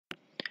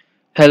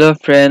Hello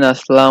friend,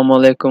 আসসালামু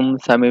আলাইকুম।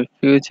 Samir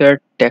future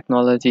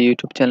technology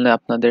YouTube চ্যানেলে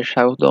আপনাদের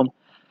স্বাগতম।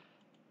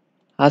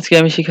 আজকে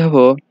আমি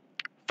শিখাবো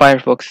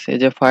ফায়ারফক্স। এই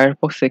যে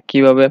ফায়ারফক্সে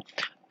কিভাবে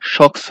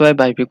SOCKS5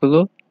 আইপি গুলো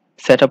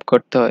সেট আপ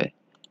করতে হয়,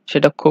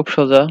 সেটা খুব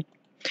সোজা।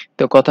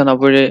 তো কথা না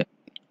বলে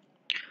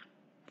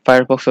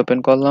ফায়ারফক্স ওপেন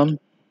করলাম।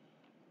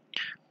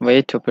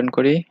 ওয়েট ওপেন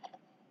করি।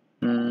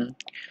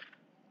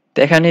 তো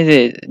এখানে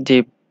যে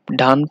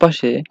ডান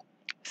পাশে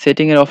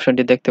সেটিং এর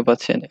অপশনটি দেখতে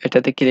পাচ্ছেন,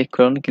 এটাতে ক্লিক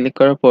করুন। ক্লিক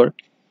করার পর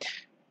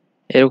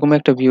এরকম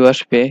একটা ভিউ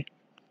আসবে।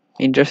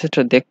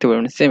 ইন্টারফেসটা দেখতে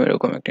পারবেন সেম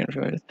এরকম একটা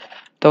ইন্টারফেস।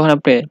 তখন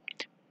আপনি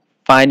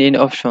ফাইন্ড ইন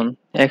অপশন,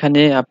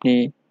 এখানে আপনি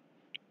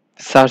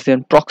সার্চ দেন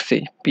proxy,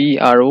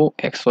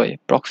 PROXY,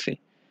 proxy.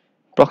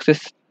 Proxy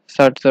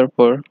search দেওয়ার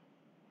পর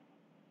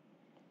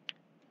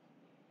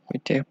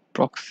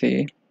প্রক্সি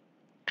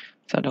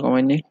সার্চ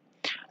কমাইনি।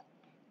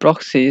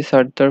 প্রক্সি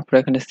সার্চ দেওয়ার পর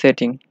এখানে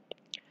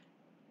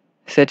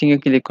সেটিং এ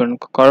ক্লিক করুন।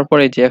 করার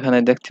পরে যে এখানে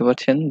দেখতে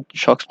পাচ্ছেন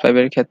SOCKS5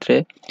 এর ক্ষেত্রে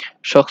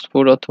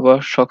SOCKS4 অথবা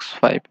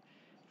SOCKS5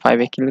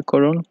 এ ক্লিক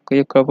করুন।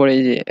 ক্লিক করার পরে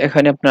এই যে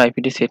এখানে আপনার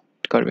আইপিটি সেট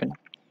করবেন,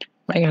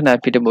 এখানে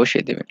আইপিটি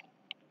বসিয়ে দেবেন।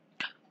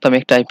 তো আমি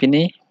একটা আইপি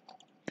নিই।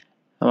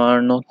 আমার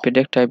নোটপ্যাডে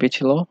একটা আইপি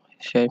ছিল,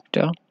 সেই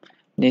আইপিটা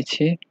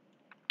নিচ্ছি,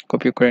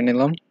 কপি করে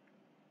নিলাম।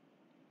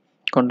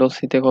 কন্ট্রোল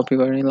সি তে কপি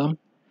করে নিলাম,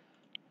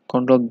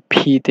 কন্ট্রোল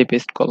ভি তে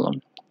পেস্ট করলাম।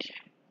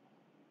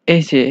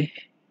 এই যে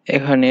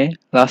এখানে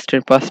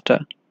লাস্টের পাঁচটা,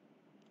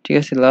 ঠিক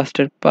আছে,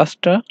 লাস্টের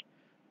পাঁচটা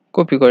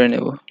কপি করে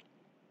নেব।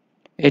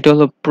 এটা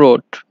হলো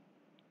প্রোড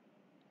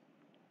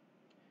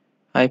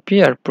আইপি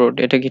আর প্রোড,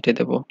 এটা কেটে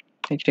দেব।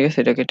 ঠিক আছে,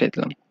 এটা কেটে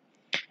দিলাম।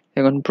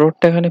 এখন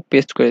প্রোডটা এখানে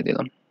পেস্ট করে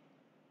দিলাম।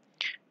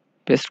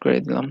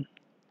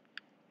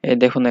 এই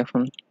দেখুন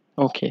এখন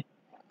ওকে,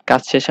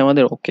 কাজ শেষ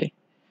আমাদের। ওকে,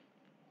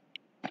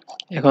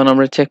 এখন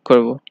আমরা চেক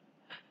করব।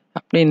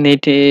 আপনি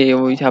নেটে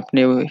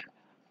আপনি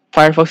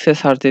ফায়ারফক্সে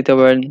সার্চ দিতে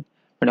পারেন,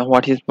 মানে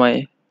what is my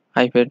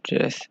IP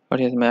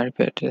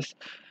address.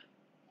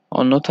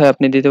 অন্যথায়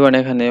আপনি দিতে পারেন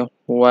এখানে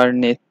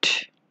ওয়ারনেট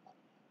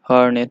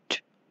ওয়ারনেট,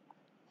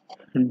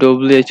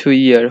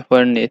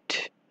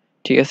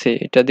 ঠিক আছে।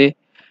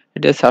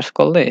 এটা সার্চ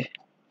করলে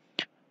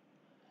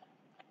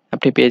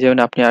আপনি পেয়ে যাবেন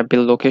আপনি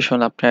আইপির লোকেশন,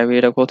 আপনার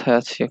আইপিটা কোথায়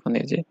আছে। এখন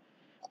এই যে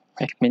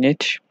এক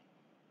মিনিট,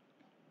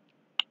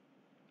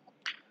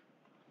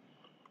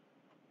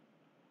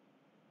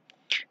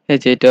 এই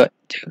যে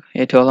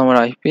এটা হলো আমার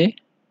আইপি,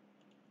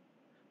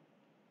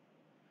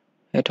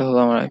 এটা হলো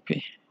আমার আইপি।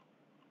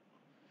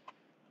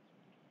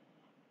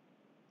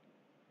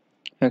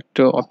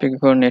 একটু অপেক্ষা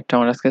করুন, নেটটা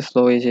আমার আজকে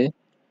স্লো। এই যে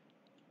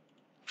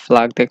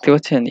ফ্ল্যাগ দেখতে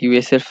পাচ্ছেন,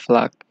 ইউএস এর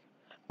ফ্ল্যাগ,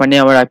 মানে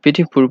আমার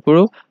আইপিটি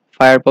পুরোপুরি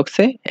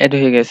ফায়ারফক্সে অ্যাড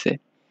হয়ে গেছে।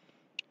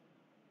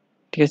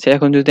 ঠিক আছে,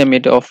 এখন যদি আমি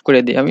এটা অফ করে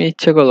দিই, আমি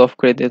ইচ্ছে করলে অফ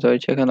করে দিতে পারি।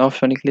 এখানে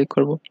অপশনে ক্লিক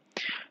করব,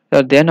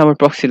 দেন আমার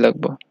প্রক্সি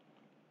লাগবে।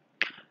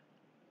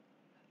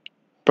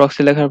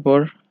 প্রক্সি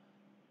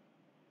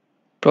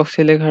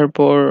লেখার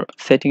পর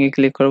সেটিং এ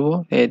ক্লিক করব,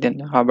 এই দেন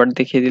আবার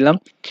দেখিয়ে দিলাম।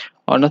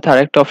 অন্যথা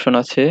আরেকটা অপশন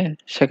আছে,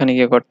 সেখানে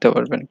গিয়ে করতে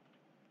পারবেন।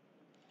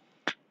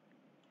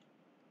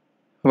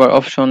 আবার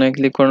অপশনে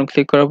ক্লিক করুন।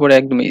 ক্লিক করার পর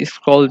একদম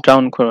স্ক্রল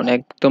ডাউন করুন,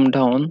 একদম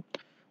ডাউন।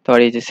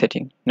 তারপর এই যে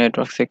সেটিং,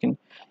 নেটওয়ার্ক সেটিং।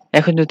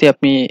 এখন যদি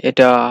আপনি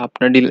এটা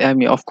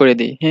আমি অফ করে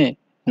দিই, হ্যাঁ,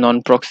 নন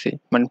প্রক্সি,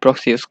 মানে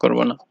প্রক্সি ইউজ করব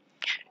না।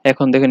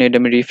 এখন দেখেন এটা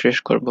আমি রিফ্রেশ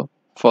করব,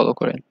 ফলো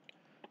করেন।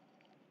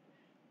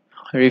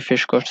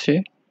 রিফ্রেশ করছি,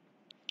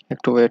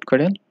 একটু ওয়েট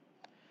করেন।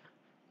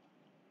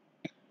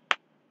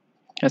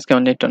 আজকে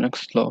আমার নেট অনেক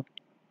স্লো।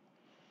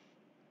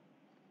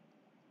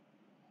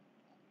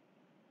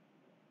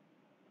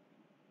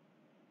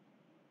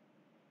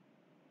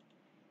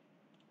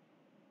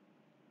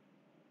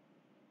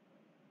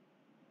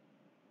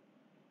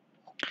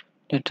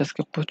 নেট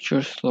আজকে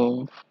প্রচুর স্লো,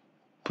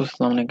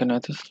 বুঝলাম না কেন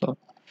এত স্লো।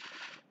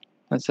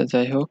 আচ্ছা,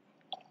 যাই হোক।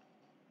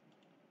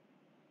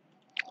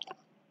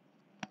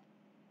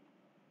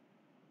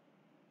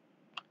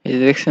 এই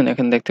যে দেখছেন,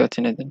 এখন দেখতে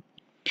পাচ্ছেন এই যে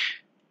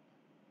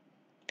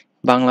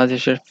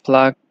বাংলাদেশের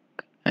ফ্ল্যাগ,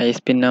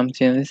 আইএসপির নাম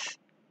চেঞ্জ,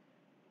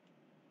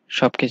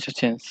 সবকিছু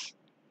চেঞ্জ।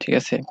 ঠিক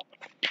আছে,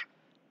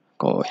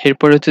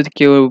 এরপরে যদি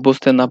কেউ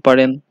বুঝতে না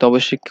পারেন তো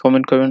অবশ্যই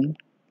কমেন্ট করবেন,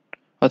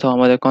 অথবা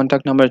আমাদের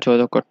কন্ট্যাক্ট নাম্বারে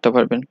যোগাযোগ করতে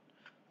পারবেন।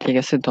 ঠিক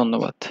আছে,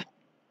 ধন্যবাদ।